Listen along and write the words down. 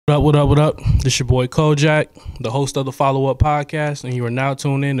What up? This your boy CoJack, the host of the Follow Up Podcast, and you are now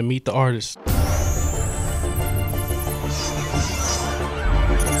tuned in to Meet the Artist.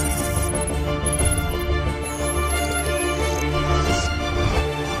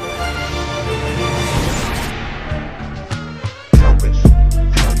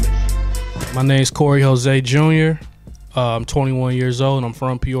 My name is Hosea Jr. I'm 21 years old and I'm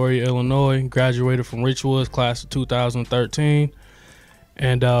from Peoria, Illinois. Graduated from Richwoods, class of 2013.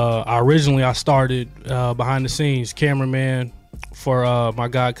 And I started behind the scenes cameraman for my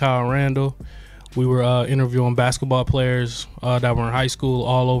guy Kyle Randall. We were interviewing basketball players that were in high school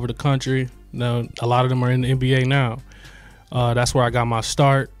all over the country. Now, a lot of them are in the NBA now. That's where I got my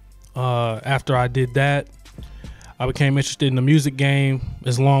start. After I did that, I became interested in the music game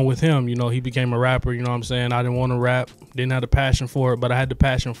as long with him. You know, he became a rapper, you know what I'm saying? I didn't want to rap, didn't have the passion for it, but I had the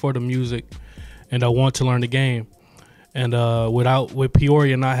passion for the music and I want to learn the game. And with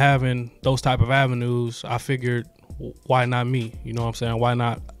Peoria not having those type of avenues, I figured, why not me? You know what I'm saying? Why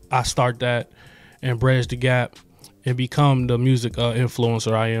not I start that and bridge the gap and become the music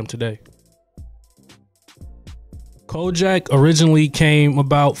influencer I am today? CoJack originally came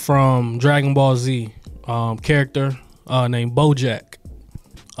about from Dragon Ball Z. Character named BoJack,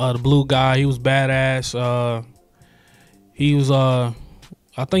 the blue guy. He was badass. He was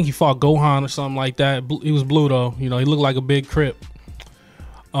I think he fought Gohan or something like that. He was blue though. You know, he looked like a big Crip.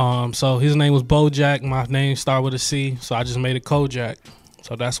 So his name was BoJack. My name started with a C, so I just made it CoJack.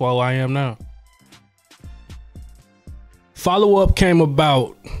 So that's why I am now. Follow Up came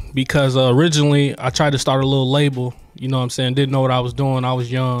about because originally I tried to start a little label. You know what I'm saying? Didn't know what I was doing. I was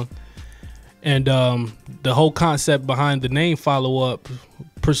young. And the whole concept behind the name Follow Up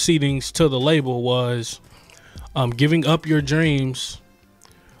proceedings to the label was giving up your dreams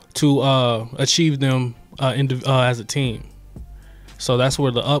to achieve them as a team. So that's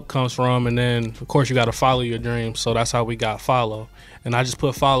where the up comes from. And then, of course, you got to follow your dreams. So that's how we got Follow. And I just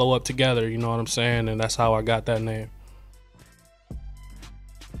put Follow Up together, you know what I'm saying? And that's how I got that name.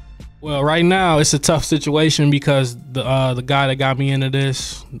 Well, right now it's a tough situation because the guy that got me into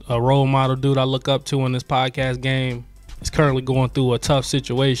this, a role model dude I look up to in this podcast game, is currently going through a tough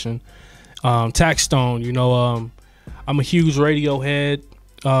situation. Taxstone, you know, I'm a huge Radiohead.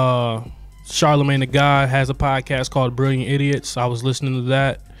 Charlamagne the God has a podcast called Brilliant Idiots. I was listening to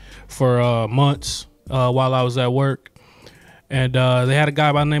that for months while I was at work, and they had a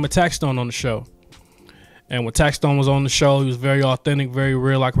guy by the name of Taxstone on the show. And when Taxstone was on the show, he was very authentic, very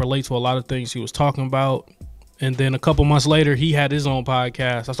real. I could relate to a lot of things he was talking about. And then a couple months later, he had his own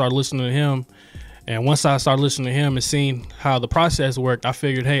podcast. I started listening to him. And once I started listening to him and seeing how the process worked, I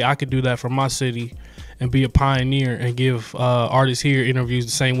figured, hey, I could do that for my city and be a pioneer and give artists here interviews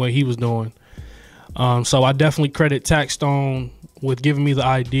the same way he was doing. So I definitely credit Taxstone with giving me the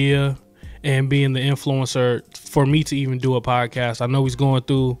idea and being the influencer for me to even do a podcast. I know he's going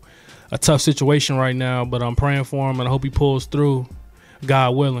through a tough situation right now, but I'm praying for him and I hope he pulls through,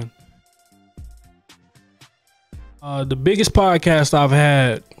 God willing. The biggest podcast I've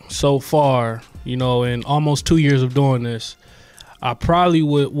had so far, you know, in almost 2 years of doing this, I probably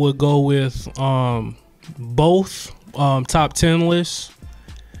would go with both top 10 lists.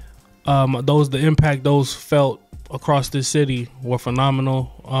 The impact those felt across this city were phenomenal.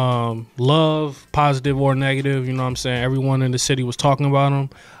 Love, positive or negative, you know what I'm saying? Everyone in the city was talking about them.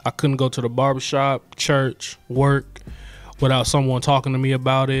 I couldn't go to the barbershop, church, work without someone talking to me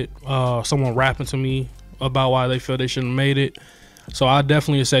about it, someone rapping to me about why they feel they shouldn't have made it. So I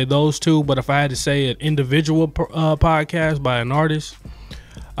definitely say those two. But if I had to say an individual podcast by an artist,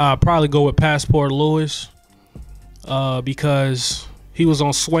 I'd probably go with Passport Lewis because he was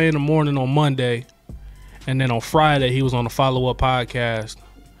on Sway in the Morning on Monday. And then on Friday, he was on the Follow Up podcast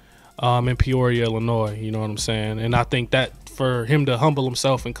in Peoria, Illinois. You know what I'm saying? And I think that for him to humble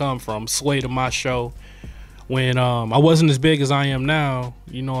himself and come from Sway to my show when I wasn't as big as I am now,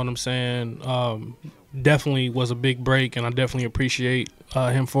 you know what I'm saying? Definitely was a big break, and I definitely appreciate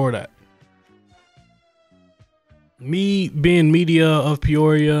him for that. Me being media of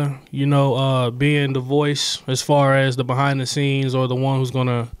Peoria, you know, being the voice as far as the behind the scenes or the one who's going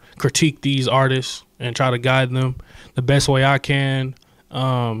to critique these artists and try to guide them the best way I can.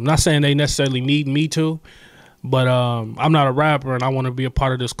 Not saying they necessarily need me to, but I'm not a rapper and I want to be a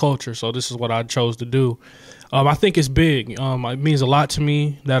part of this culture, so this is what I chose to do. I think it's big. It means a lot to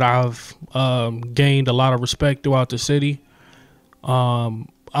me that I've gained a lot of respect throughout the city.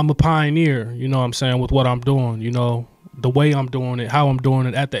 I'm a pioneer, you know what I'm saying, with what I'm doing, you know, the way I'm doing it, how I'm doing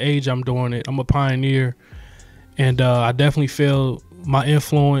it, at the age I'm doing it. I'm a pioneer, and I definitely feel my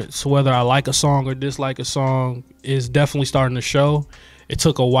influence, whether I like a song or dislike a song, is definitely starting to show. it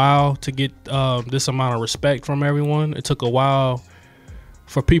took a while to get this amount of respect from everyone. It took a while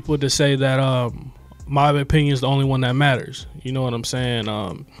for people to say that my opinion is the only one that matters. You know what I'm saying?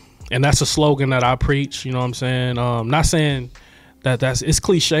 And that's a slogan that I preach. You know what I'm saying? Not saying that it's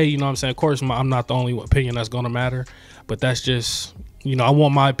cliche. You know what I'm saying? Of course, I'm not the only opinion that's going to matter, but that's just, you know, I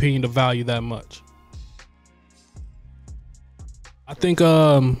want my opinion to value that much. I think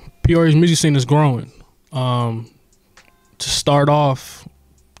Peoria's music scene is growing. To start off,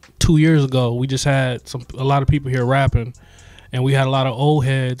 2 years ago, we just had a lot of people here rapping, and we had a lot of old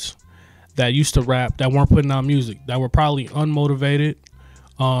heads that used to rap that weren't putting out music, that were probably unmotivated,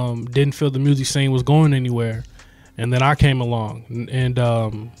 didn't feel the music scene was going anywhere. And then I came along, and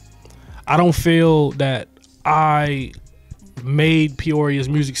I don't feel that I made Peoria's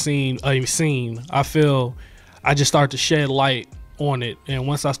music scene a scene. I feel I just started to shed light on it, and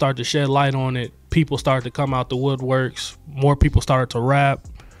once I started to shed light on it, people started to come out the woodworks. More people started to rap.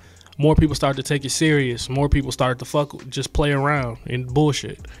 More people started to take it serious. More people started to just play around and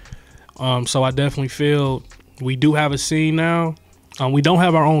bullshit. So I definitely feel we do have a scene now. We don't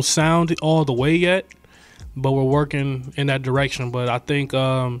have our own sound all the way yet, but we're working in that direction. But I think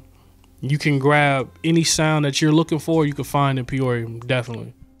you can grab any sound that you're looking for, you can find in Peoria,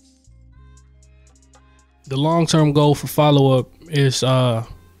 definitely. The long-term goal for follow-up is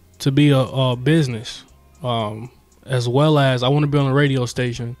to be a business, as well as I want to be on a radio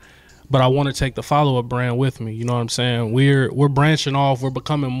station, but I want to take the follow-up brand with me. You know what I'm saying? We're branching off. We're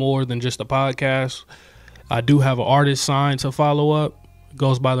becoming more than just a podcast. I do have an artist signed to follow up. It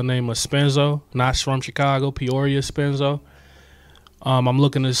goes by the name of Spenzo, not from Chicago, Peoria Spenzo. I'm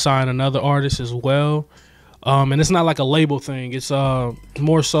looking to sign another artist as well. And it's not like a label thing. It's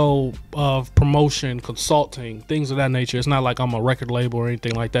more so of promotion, consulting, things of that nature. It's not like I'm a record label or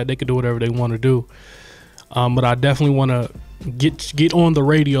anything like that. They can do whatever they want to do. But I definitely want to get on the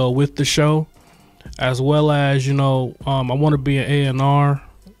radio with the show, as well as, you know, I want to be an A&R,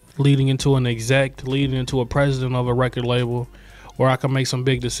 leading into an exec, leading into a president of a record label, where I can make some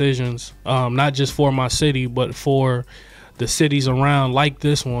big decisions, not just for my city, but for the cities around, like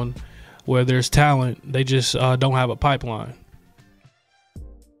this one, where there's talent. They just don't have a pipeline.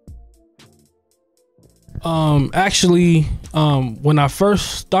 Actually, when I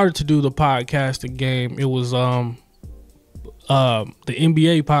first started to do the podcasting game, it was the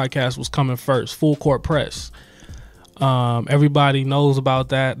NBA podcast was coming first, Full Court Press. Everybody knows about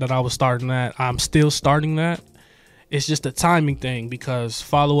that I was starting that. I'm still starting that. It's just a timing thing, because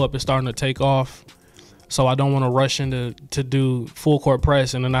follow-up is starting to take off. So I don't want to rush into do Full Court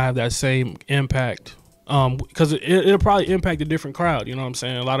Press and then I have that same impact, because it'll probably impact a different crowd. You know what I'm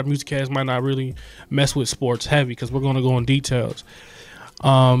saying? A lot of music heads might not really mess with sports heavy, because we're going to go in details.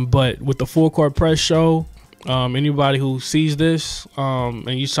 But with the Full Court Press show, anybody who sees this and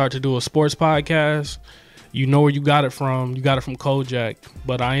you start to do a sports podcast, you know where you got it from. You got it from CoJack.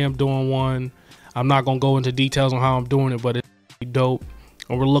 But I am doing one. I'm not going to go into details on how I'm doing it, but it's dope.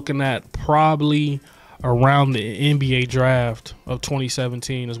 And we're looking at probably around the NBA draft of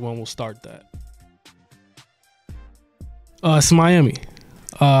 2017 is when we'll start that. It's Miami.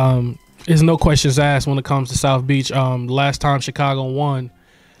 There's no questions asked when it comes to South Beach. Last time Chicago won,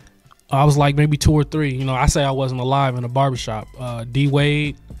 I was like maybe 2 or 3. You know, I say I wasn't alive in a barbershop. D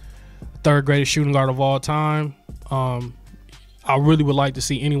Wade, third greatest shooting guard of all time. I really would like to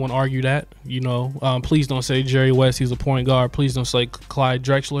see anyone argue that. You know, please don't say Jerry West, he's a point guard. Please don't say Clyde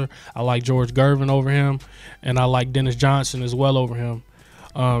Drexler. I like George Gervin over him, and I like Dennis Johnson as well over him.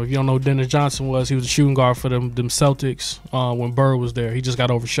 If you don't know who Dennis Johnson was, he was a shooting guard for them Celtics when Bird was there. He just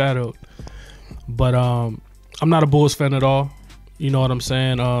got overshadowed. But I'm not a Bulls fan at all. You know what I'm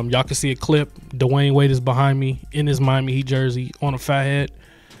saying? Y'all can see a clip. Dwayne Wade is behind me in his Miami Heat jersey on a fat head.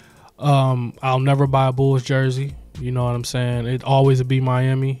 I'll never buy a Bulls jersey. You know what I'm saying? It always would be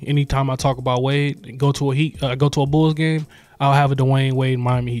Miami. Anytime I talk about Wade, go to a Bulls game, I'll have a Dwayne Wade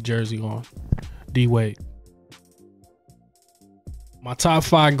Miami Heat jersey on. D Wade. My top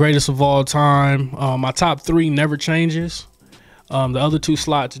 5 greatest of all time. My top 3 never changes. The other 2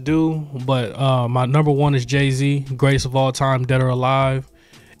 slots do, but my number 1 is Jay-Z, greatest of all time, dead or alive.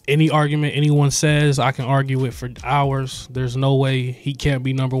 Any argument anyone says, I can argue it for hours. There's no way he can't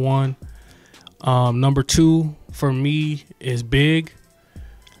be number 1. Number 2 for me is Big.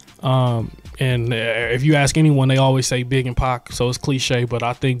 And if you ask anyone, they always say Big and Pac, so it's cliche, but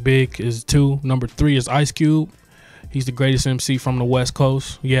I think Big is 2. Number 3 is Ice Cube. He's the greatest MC from the West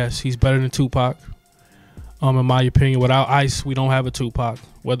Coast. Yes, he's better than Tupac. In my opinion, without Ice, we don't have a Tupac,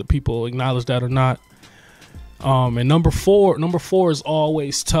 whether people acknowledge that or not. And number four is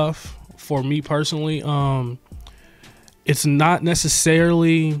always tough for me personally. it's not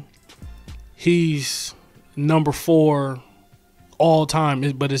necessarily he's number 4 all time,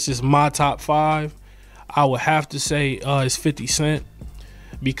 but it's just my top 5. I would have to say it's 50 Cent,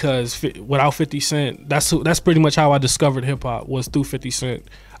 because without 50 Cent, that's pretty much how I discovered hip hop, was through 50 Cent.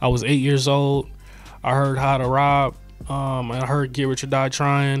 I was 8 years old. I heard How to Rob. I heard Get Rich or Die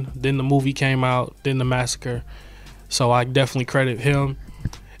Trying. Then the movie came out. Then The Massacre. So I definitely credit him.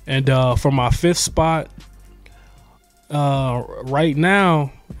 And for my 5th spot, right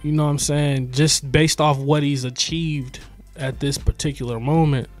now, you know what I'm saying, just based off what he's achieved at this particular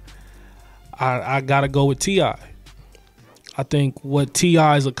moment, I gotta go with T.I. I think what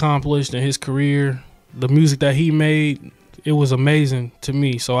T.I.'s accomplished in his career, the music that he made, it was amazing to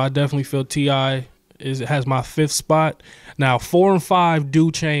me. So I definitely feel T.I. has my 5th spot. Now 4 and 5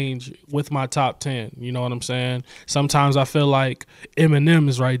 do change with my top 10. You know what I'm saying? Sometimes I feel like Eminem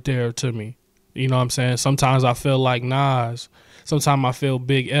is right there to me. You know what I'm saying? Sometimes I feel like Nas. Sometimes I feel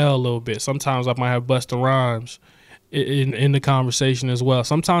Big L a little bit. Sometimes I might have Busta Rhymes in the conversation as well.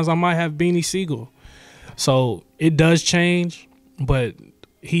 Sometimes I might have Beanie Siegel. So it does change, but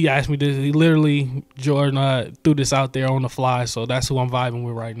he asked me this. He literally, Jordan, threw this out there on the fly, so that's who I'm vibing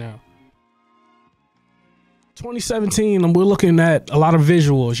with right now. 2017, we're looking at a lot of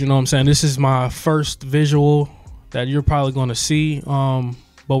visuals. You know what I'm saying? This is my first visual that you're probably going to see.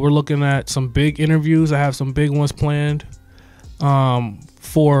 But we're looking at some big interviews. I have some big ones planned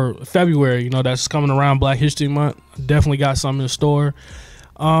for February. You know, that's coming around, Black History Month. Definitely got something in store.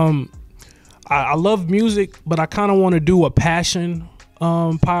 I love music, but I kind of want to do a passion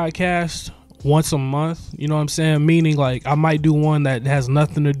podcast once a month. You know what I'm saying? Meaning, like, I might do one that has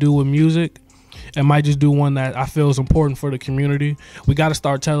nothing to do with music. And might just do one that I feel is important for the community. We got to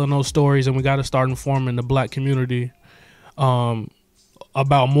start telling those stories, and we got to start informing the Black community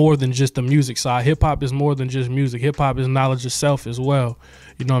about more than just the music side. Hip hop is more than just music. Hip hop is knowledge itself as well.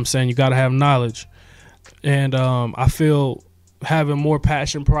 You know what I'm saying? You got to have knowledge. And I feel having more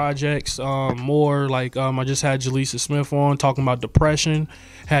passion projects, more like I just had Jaleesa Smith on talking about depression.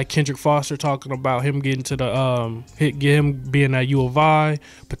 Had Kendrick Foster talking about him getting to the him being at U of I,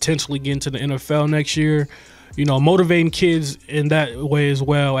 potentially getting to the NFL next year. You know, motivating kids in that way, as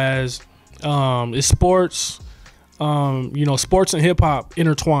well as it's sports. You know, sports and hip hop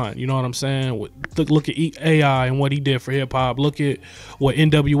intertwined. You know what I'm saying? Look at AI and what he did for hip hop. Look at what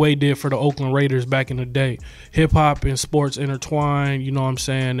NWA did for the Oakland Raiders back in the day. Hip hop and sports intertwined. You know what I'm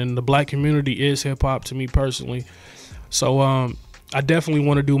saying? And the Black community is hip hop to me personally. So I definitely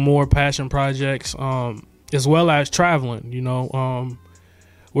want to do more passion projects, as well as traveling. You know,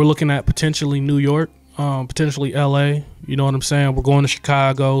 we're looking at potentially New York, potentially LA. You know what I'm saying? We're going to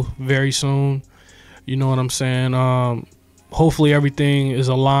Chicago very soon. You know what I'm saying? Hopefully everything is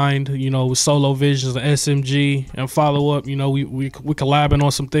aligned, you know, with Solo Visions and SMG and Follow Up. You know, we're collabing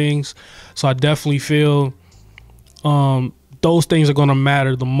on some things. So I definitely feel those things are going to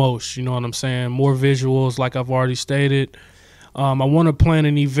matter the most. You know what I'm saying? More visuals, like I've already stated. I want to plan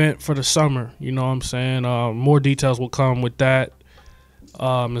an event for the summer. You know what I'm saying? More details will come with that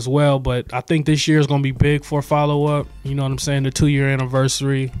as well. But I think this year is going to be big for Follow Up. You know what I'm saying? The 2-year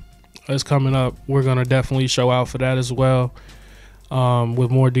anniversary is coming up. We're going to definitely show out for that as well,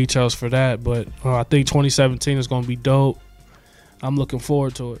 with more details for that. But I think 2017 is going to be dope. I'm looking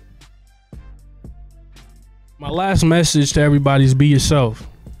forward to it. My last message to everybody is be yourself.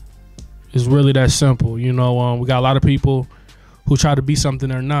 It's really that simple. You know, we got a lot of people who try to be something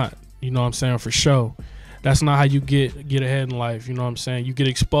they're not. You know what I'm saying? For show. That's not how you get ahead in life. You know what I'm saying? You get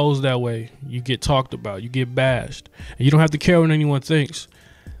exposed that way. You get talked about. You get bashed. And you don't have to care what anyone thinks.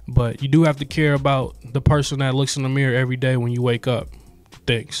 But you do have to care about the person that looks in the mirror every day when you wake up.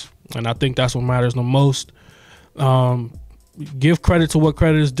 Thinks. And I think that's what matters the most. Give credit to what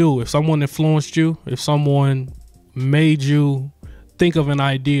credit is due. If someone influenced you, if someone made you think of an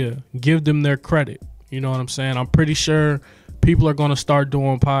idea, give them their credit. You know what I'm saying? I'm pretty sure people are going to start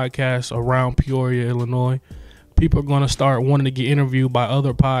doing podcasts around Peoria, Illinois. People are going to start wanting to get interviewed by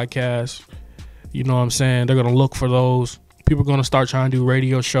other podcasts. You know what I'm saying? They're going to look for those. People are going to start trying to do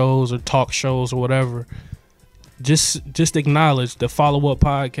radio shows or talk shows or whatever. Just acknowledge the Follow Up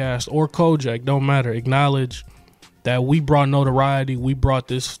podcast or CoJack, don't matter. Acknowledge that we brought notoriety. We brought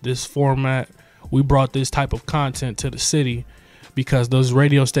this format. We brought this type of content to the city because those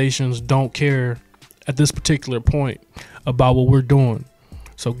radio stations don't care at this particular point about what we're doing.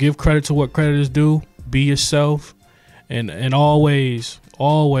 So give credit to what credit is due. Be yourself, and always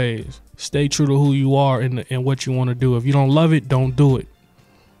stay true to who you are and what you want to do. If you don't love it, don't do it.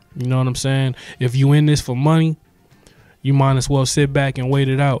 You know what I'm saying? If you in this for money, you might as well sit back and wait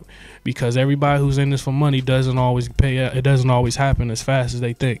it out, because everybody who's in this for money doesn't always pay. It doesn't always happen as fast as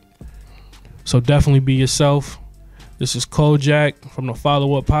they think. So definitely be yourself. This is CoJack from the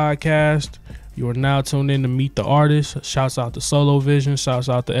Follow Up Podcast. You are now tuned in to Meet the Artist. Shouts out to Solo Vision. Shouts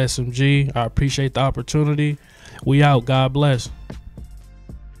out to SMG. I appreciate the opportunity. We out. God bless.